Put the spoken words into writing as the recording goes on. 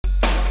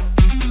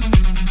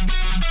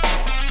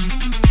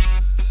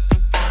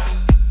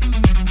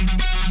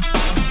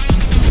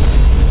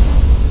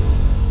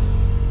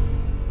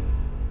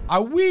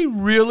Are we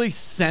really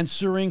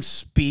censoring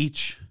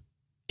speech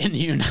in the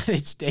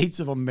United States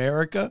of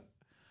America?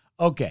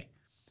 Okay,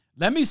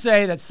 let me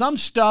say that some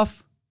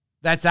stuff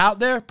that's out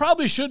there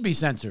probably should be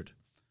censored.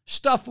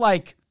 Stuff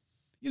like,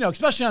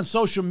 especially on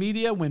social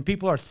media when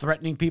people are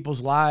threatening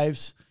people's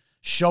lives,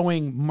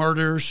 showing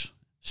murders,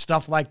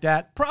 stuff like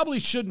that, probably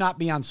should not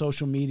be on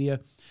social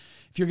media.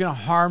 If you're going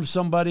to harm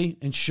somebody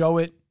and show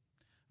it,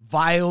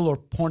 vile or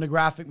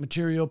pornographic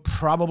material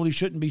probably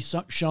shouldn't be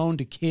shown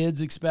to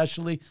kids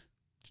especially.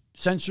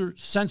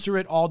 Censor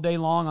it all day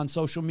long on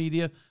social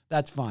media.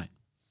 That's fine.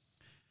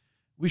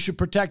 We should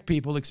protect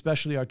people,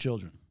 especially our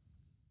children.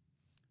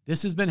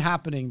 This has been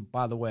happening,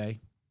 by the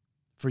way,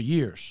 for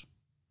years.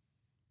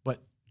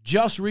 But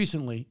just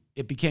recently,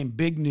 it became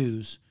big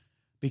news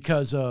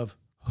because of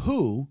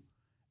who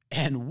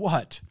and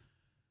what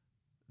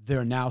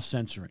they're now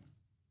censoring.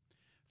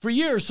 For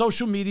years,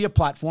 social media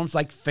platforms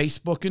like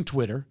Facebook and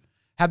Twitter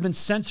have been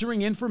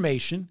censoring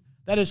information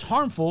that is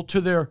harmful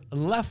to their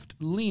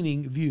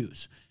left-leaning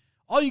views.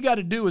 All you got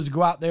to do is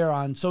go out there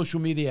on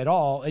social media at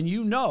all, and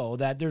you know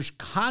that there's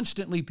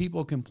constantly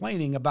people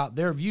complaining about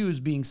their views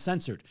being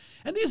censored.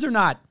 And these are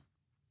not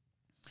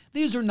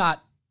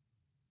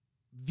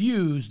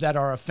views that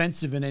are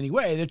offensive in any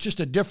way. They're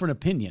just a different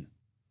opinion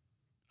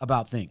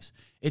about things.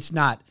 It's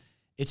not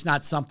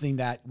something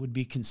that would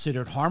be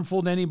considered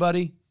harmful to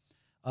anybody.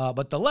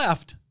 But the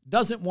left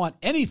doesn't want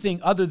anything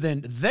other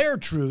than their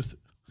truth,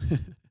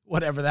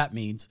 whatever that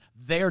means,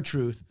 their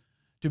truth,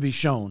 to be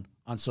shown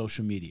on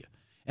social media.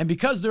 And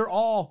because they're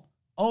all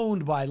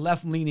owned by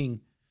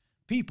left-leaning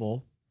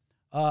people,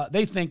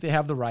 they think they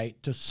have the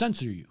right to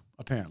censor you,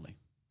 apparently.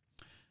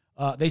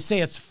 They say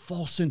it's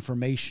false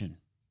information.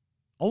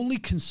 Only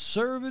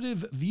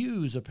conservative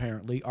views,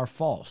 apparently, are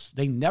false.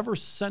 They never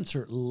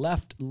censor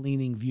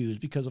left-leaning views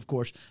because, of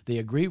course, they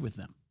agree with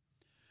them.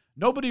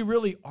 Nobody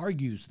really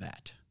argues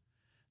that.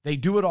 They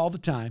do it all the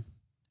time,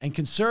 and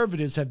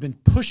conservatives have been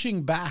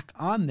pushing back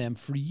on them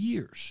for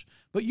years.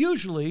 But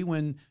usually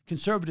when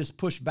conservatives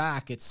push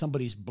back, it's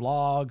somebody's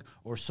blog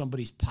or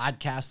somebody's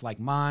podcast like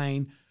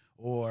mine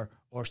or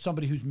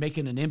somebody who's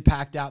making an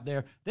impact out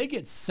there. They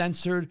get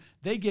censored,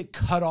 they get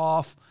cut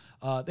off,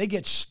 they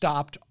get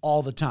stopped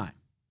all the time.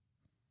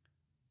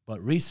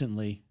 But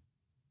recently,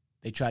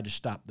 they tried to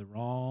stop the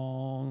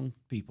wrong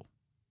people.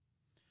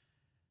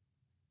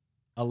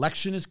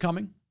 Election is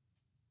coming,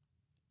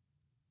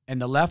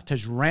 and the left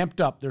has ramped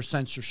up their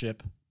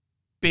censorship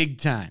big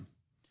time.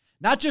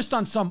 Not just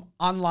on some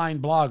online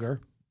blogger,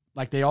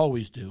 like they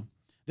always do.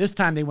 This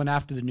time they went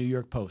after the New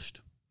York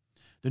Post.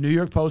 The New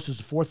York Post is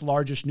the fourth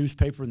largest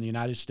newspaper in the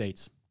United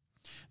States.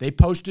 They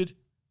post-printed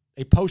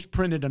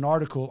an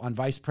article on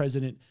Vice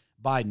President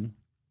Biden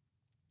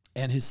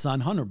and his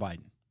son, Hunter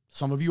Biden.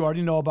 Some of you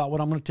already know about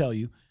what I'm going to tell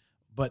you,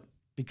 but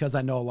because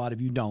I know a lot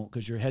of you don't,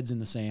 because your head's in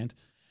the sand.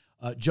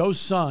 Joe's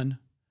son,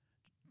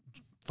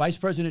 Vice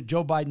President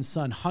Joe Biden's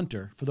son,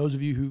 Hunter, for those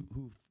of you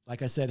who,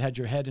 like I said, had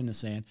your head in the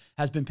sand,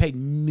 has been paid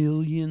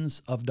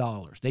millions of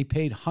dollars. They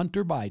paid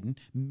Hunter Biden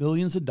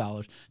millions of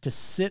dollars to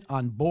sit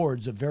on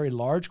boards of very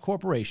large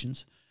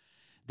corporations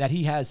that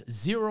he has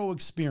zero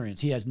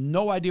experience. He has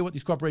no idea what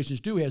these corporations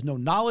do. He has no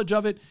knowledge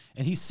of it,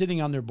 and he's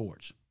sitting on their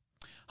boards.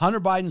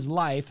 Hunter Biden's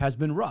life has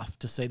been rough,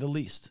 to say the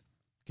least.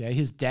 Okay,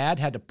 his dad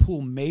had to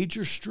pull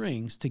major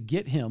strings to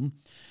get him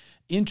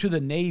into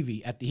the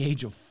Navy at the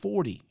age of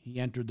 40. He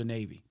entered the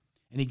Navy.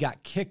 And he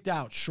got kicked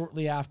out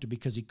shortly after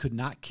because he could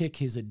not kick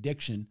his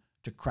addiction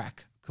to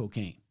crack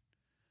cocaine.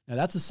 Now,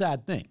 that's a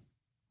sad thing,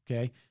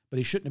 okay? But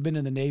he shouldn't have been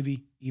in the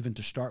Navy even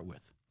to start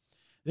with.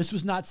 This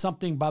was not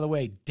something, by the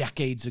way,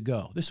 decades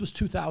ago. This was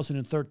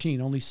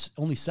 2013,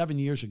 only 7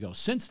 years ago.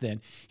 Since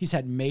then, he's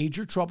had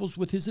major troubles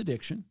with his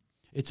addiction.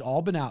 It's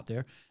all been out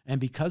there.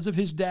 And because of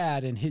his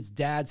dad and his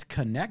dad's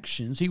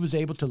connections, he was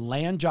able to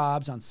land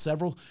jobs on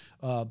several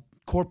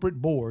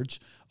corporate boards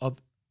of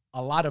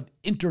a lot of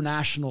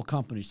international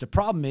companies. The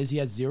problem is he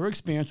has zero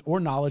experience or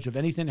knowledge of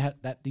anything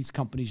that these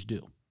companies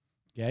do,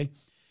 okay?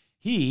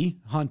 He,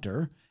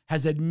 Hunter,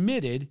 has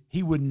admitted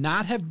he would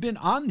not have been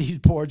on these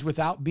boards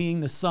without being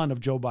the son of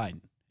Joe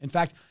Biden. In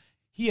fact,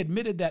 he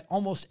admitted that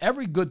almost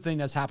every good thing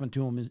that's happened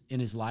to him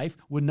in his life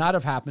would not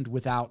have happened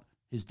without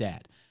his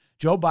dad.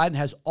 Joe Biden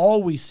has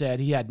always said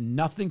he had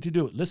nothing to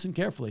do. Listen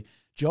carefully.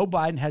 Joe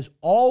Biden has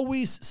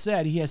always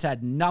said he has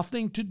had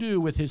nothing to do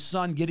with his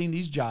son getting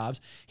these jobs.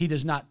 He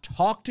does not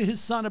talk to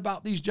his son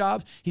about these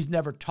jobs. He's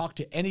never talked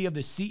to any of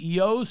the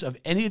CEOs of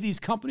any of these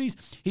companies.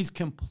 He's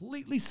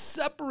completely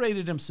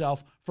separated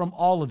himself from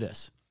all of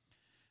this.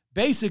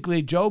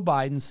 Basically, Joe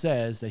Biden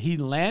says that he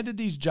landed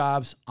these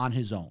jobs on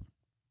his own.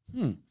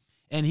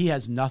 And he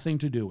has nothing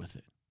to do with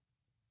it.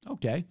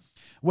 Okay.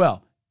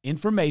 Well,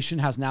 information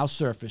has now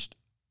surfaced,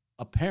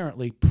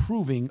 apparently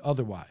proving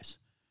otherwise.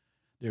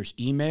 There's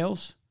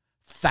emails,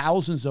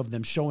 thousands of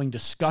them showing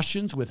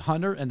discussions with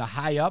Hunter and the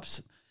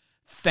high-ups,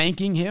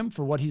 thanking him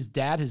for what his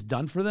dad has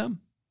done for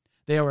them.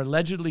 There are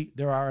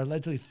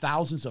allegedly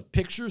thousands of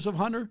pictures of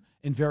Hunter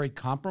in very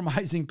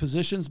compromising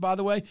positions, by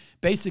the way.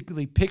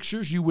 Basically,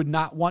 pictures you would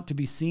not want to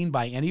be seen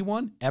by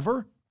anyone,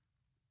 ever.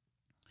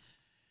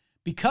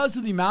 because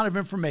of the amount of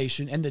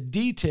information and the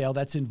detail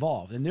that's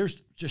involved. And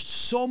there's just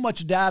so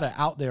much data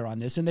out there on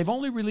this, and they've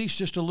only released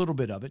just a little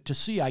bit of it to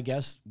see, I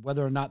guess,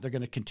 whether or not they're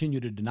going to continue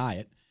to deny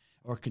it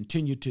or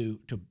continue to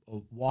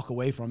walk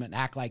away from it and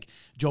act like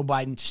Joe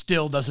Biden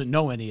still doesn't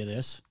know any of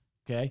this,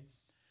 okay?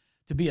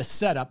 To be a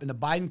setup, and the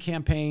Biden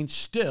campaign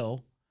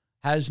still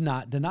has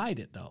not denied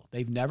it, though.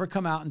 They've never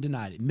come out and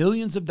denied it.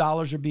 Millions of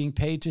dollars are being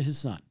paid to his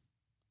son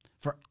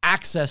for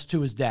access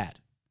to his dad.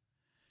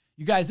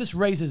 You guys, this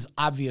raises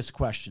obvious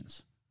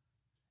questions.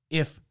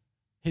 If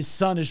his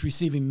son is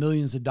receiving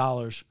millions of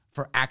dollars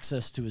for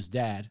access to his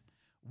dad,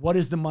 what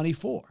is the money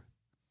for?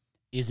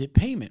 Is it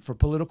payment for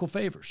political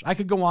favors? I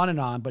could go on and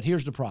on, but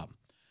here's the problem.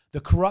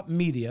 The corrupt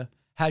media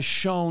has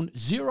shown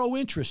zero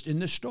interest in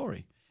this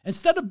story.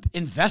 Instead of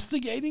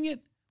investigating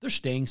it, they're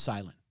staying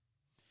silent.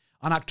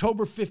 On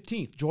October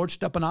 15th, George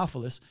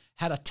Stephanopoulos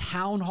had a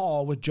town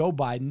hall with Joe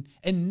Biden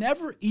and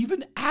never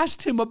even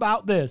asked him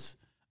about this.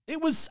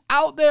 It was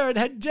out there. It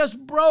had just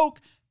broke.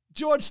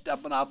 George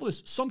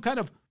Stephanopoulos, some kind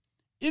of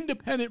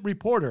independent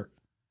reporter,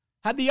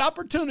 had the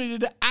opportunity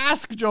to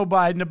ask Joe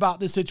Biden about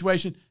this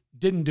situation,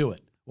 didn't do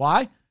it.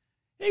 Why?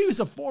 He was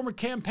a former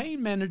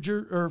campaign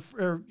manager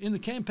or in the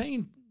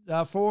campaign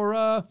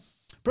for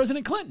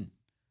President Clinton.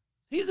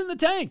 He's in the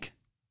tank.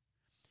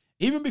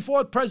 Even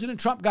before President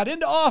Trump got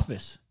into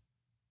office,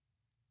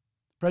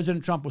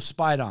 President Trump was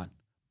spied on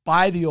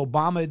by the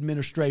Obama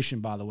administration,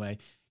 by the way.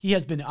 He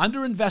has been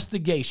under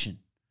investigation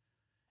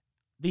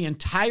the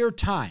entire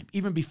time,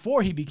 even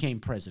before he became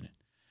president.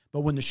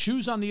 But when the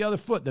shoe's on the other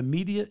foot, the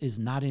media is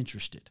not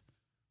interested.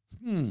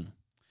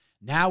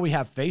 Now we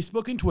have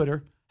Facebook and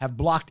Twitter have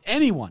blocked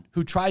anyone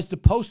who tries to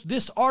post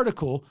this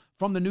article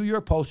from the New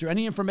York Post or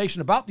any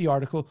information about the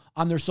article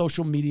on their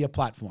social media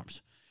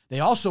platforms. They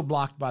also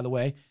blocked, by the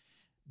way,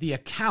 the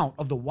account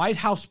of the White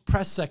House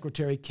press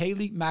secretary,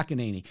 Kayleigh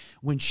McEnany.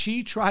 When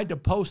she tried to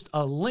post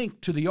a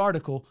link to the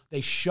article,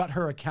 they shut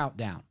her account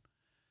down.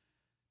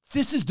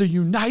 This is the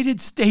United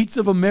States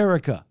of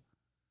America.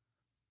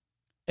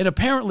 And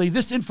apparently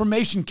this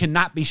information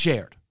cannot be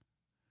shared.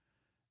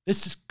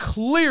 This is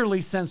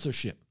clearly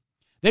censorship.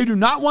 They do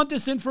not want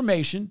this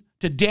information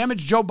to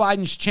damage Joe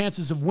Biden's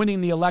chances of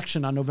winning the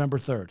election on November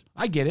 3rd.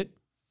 I get it.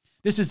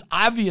 This is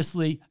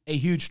obviously a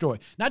huge story.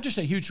 Not just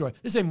a huge story.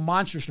 This is a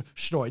monster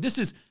story. This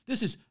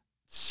is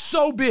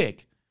so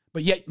big,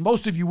 but yet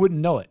most of you wouldn't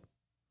know it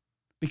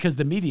because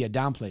the media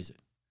downplays it.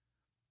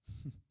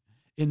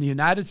 In the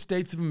United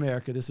States of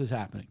America, this is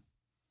happening.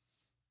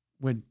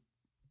 When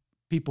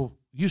people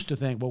used to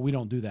think, well, we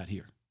don't do that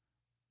here.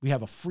 We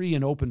have a free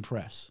and open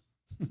press.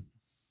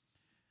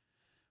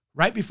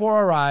 Right before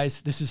our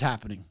eyes, this is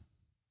happening.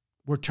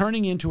 We're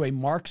turning into a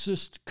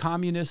Marxist,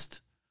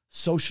 communist,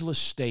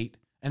 socialist state.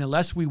 And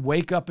unless we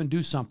wake up and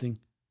do something,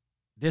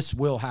 this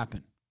will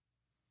happen.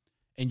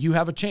 And you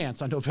have a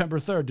chance on November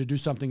 3rd to do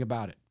something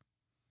about it.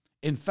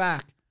 In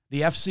fact,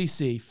 the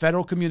FCC,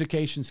 Federal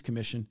Communications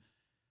Commission,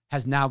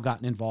 has now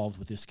gotten involved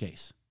with this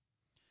case.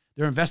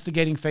 They're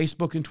investigating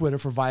Facebook and Twitter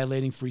for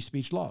violating free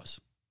speech laws.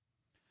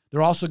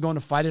 They're also going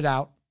to fight it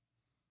out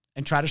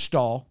and try to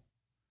stall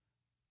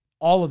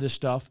all of this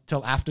stuff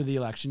till after the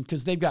election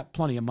because they've got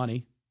plenty of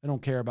money. They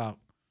don't care about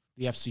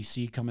the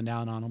FCC coming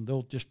down on them.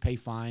 They'll just pay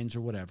fines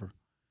or whatever.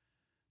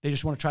 They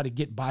just want to try to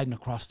get Biden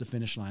across the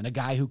finish line, a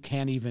guy who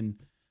can't even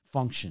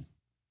function.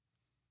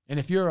 And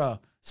if you're a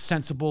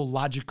sensible,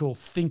 logical,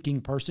 thinking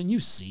person, you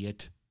see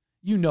it.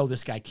 You know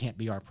this guy can't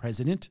be our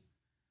president.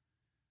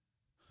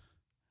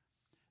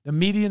 The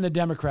media and the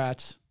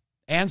Democrats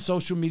and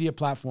social media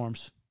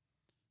platforms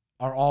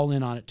are all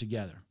in on it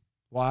together.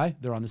 Why?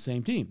 They're on the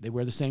same team. They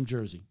wear the same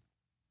jersey.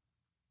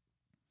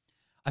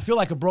 I feel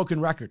like a broken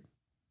record,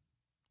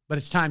 but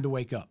it's time to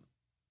wake up.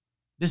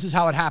 This is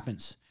how it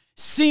happens.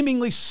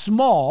 Seemingly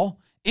small,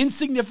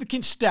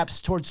 insignificant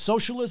steps towards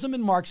socialism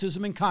and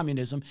Marxism and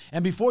communism,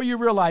 and before you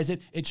realize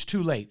it, it's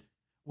too late.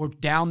 We're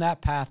down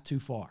that path too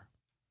far.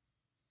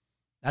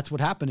 That's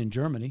what happened in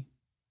Germany.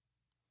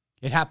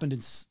 It happened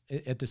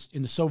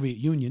in the Soviet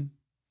Union,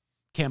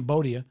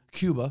 Cambodia,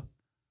 Cuba,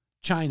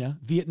 China,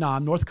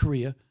 Vietnam, North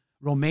Korea,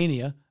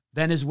 Romania,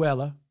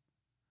 Venezuela.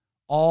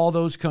 All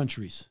those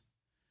countries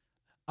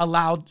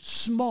allowed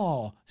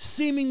small,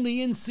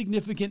 seemingly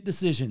insignificant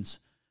decisions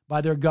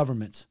by their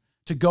governments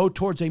to go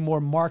towards a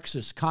more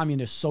Marxist,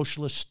 communist,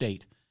 socialist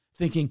state,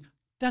 thinking,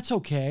 that's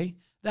okay,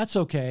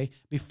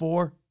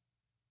 before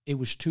it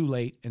was too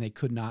late and they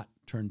could not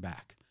turn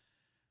back.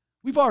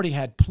 We've already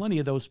had plenty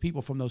of those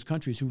people from those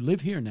countries who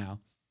live here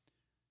now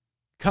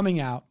coming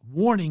out,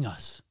 warning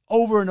us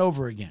over and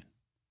over again.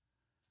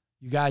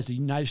 You guys, the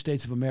United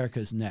States of America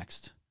is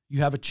next.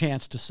 You have a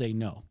chance to say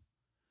no.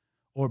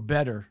 Or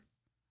better,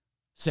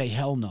 say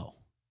hell no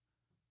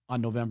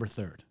on November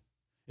 3rd.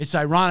 It's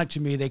ironic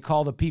to me they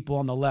call the people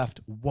on the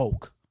left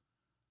woke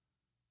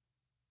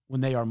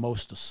when they are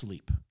most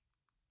asleep.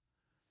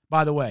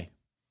 By the way,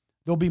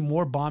 there'll be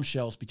more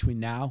bombshells between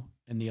now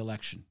and the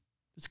election.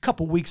 There's a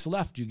couple weeks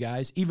left, you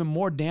guys. Even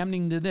more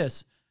damning than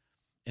this.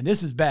 And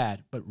this is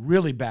bad, but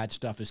really bad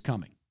stuff is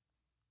coming.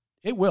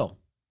 It will.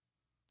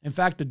 In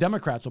fact, the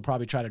Democrats will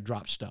probably try to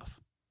drop stuff.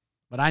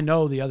 But I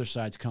know the other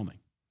side's coming.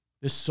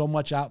 There's so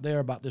much out there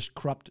about this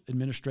corrupt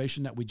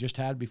administration that we just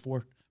had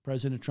before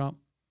President Trump.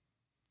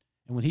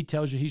 And when he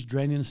tells you he's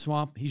draining the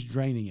swamp, he's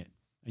draining it.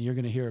 And you're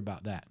going to hear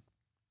about that.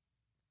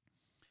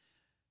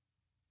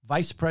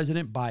 Vice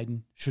President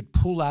Biden should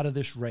pull out of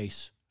this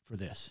race for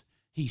this.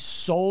 He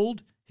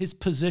sold his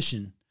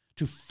position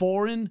to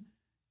foreign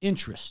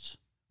interests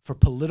for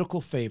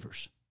political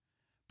favors.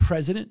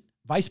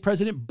 Vice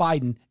President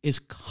Biden is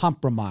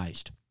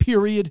compromised.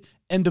 Period.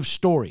 End of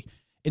story.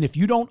 And if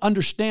you don't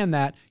understand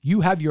that,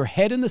 you have your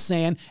head in the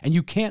sand and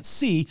you can't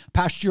see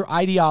past your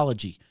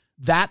ideology.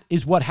 That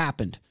is what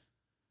happened.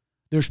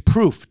 There's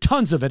proof,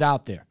 tons of it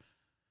out there.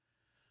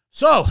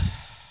 So,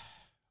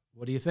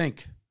 what do you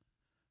think?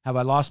 Have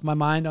I lost my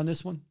mind on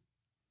this one?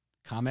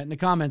 Comment in the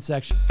comment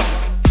section.